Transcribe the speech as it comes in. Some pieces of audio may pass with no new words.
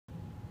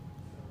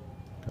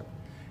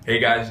Hey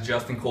guys,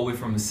 Justin Colby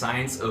from The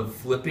Science of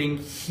Flipping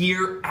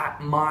here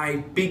at my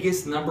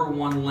biggest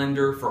 #1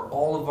 lender for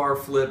all of our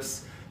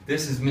flips.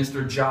 This is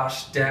Mr.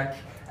 Josh Steck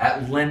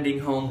at Lending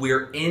Home.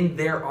 We're in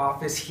their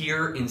office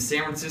here in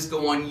San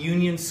Francisco on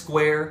Union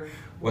Square.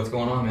 What's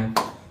going on, man?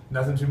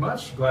 Nothing too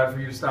much. Glad for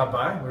you to stop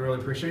by. We really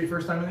appreciate your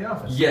first time in the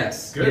office.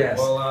 Yes. Good. Yes.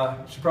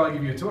 Well, should probably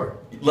give you a tour.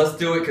 Let's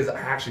do it because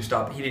I actually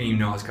stopped. He didn't even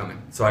know I was coming.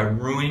 So I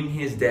ruined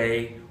his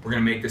day. We're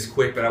going to make this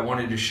quick, but I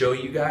wanted to show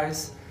you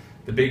guys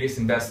the biggest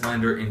and best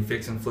lender in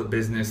fix and flip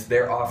business.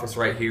 Their office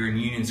right here in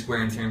Union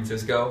Square in San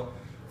Francisco.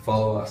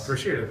 Follow us.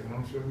 Appreciate it. Why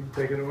don't you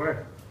take it away?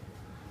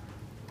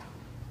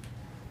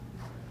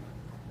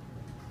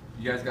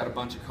 You guys got a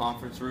bunch of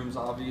conference rooms,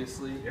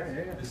 obviously. Yeah.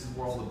 This is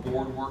where all the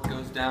board work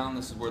goes down.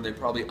 This is where they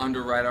probably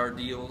underwrite our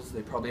deals.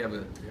 They probably have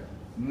a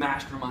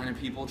mastermind of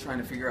people trying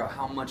to figure out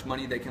how much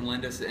money they can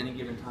lend us at any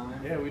given time.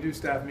 Yeah, we do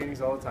staff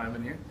meetings all the time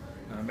in here.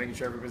 Making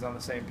sure everybody's on the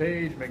same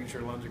page, making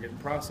sure loans are getting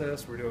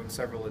processed. We're doing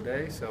several a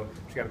day, so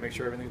just got to make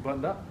sure everything's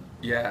buttoned up.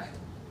 Yeah,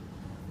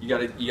 you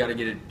gotta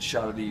get a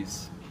shot of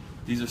these.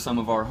 These are some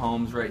of our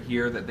homes right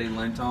here that they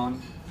lent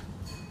on.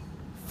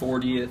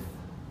 40th,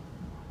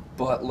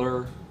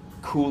 Butler,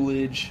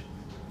 Coolidge,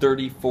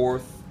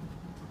 34th.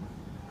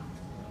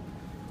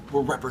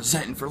 We're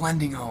representing for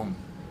Lending Home.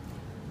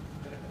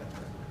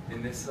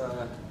 And this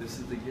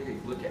is the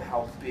gig. Look at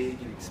how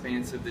big and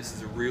expansive. This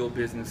is a real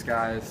business,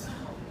 guys.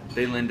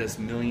 They lend us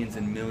millions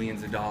and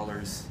millions of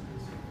dollars.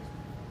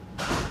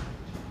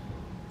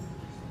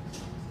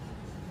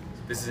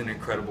 This is an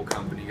incredible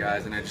company,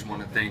 guys, and I just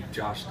want to thank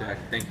Josh Steck.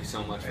 Thank you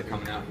so much for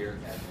coming out here.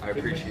 I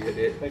appreciate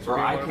it. Thanks Or for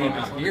I being came one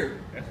of out us.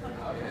 here.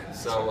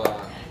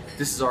 So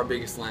this is our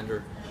biggest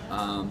lender.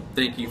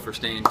 Thank you for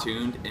staying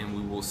tuned, and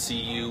we will see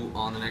you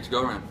on the next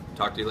go-round.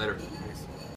 Talk to you later.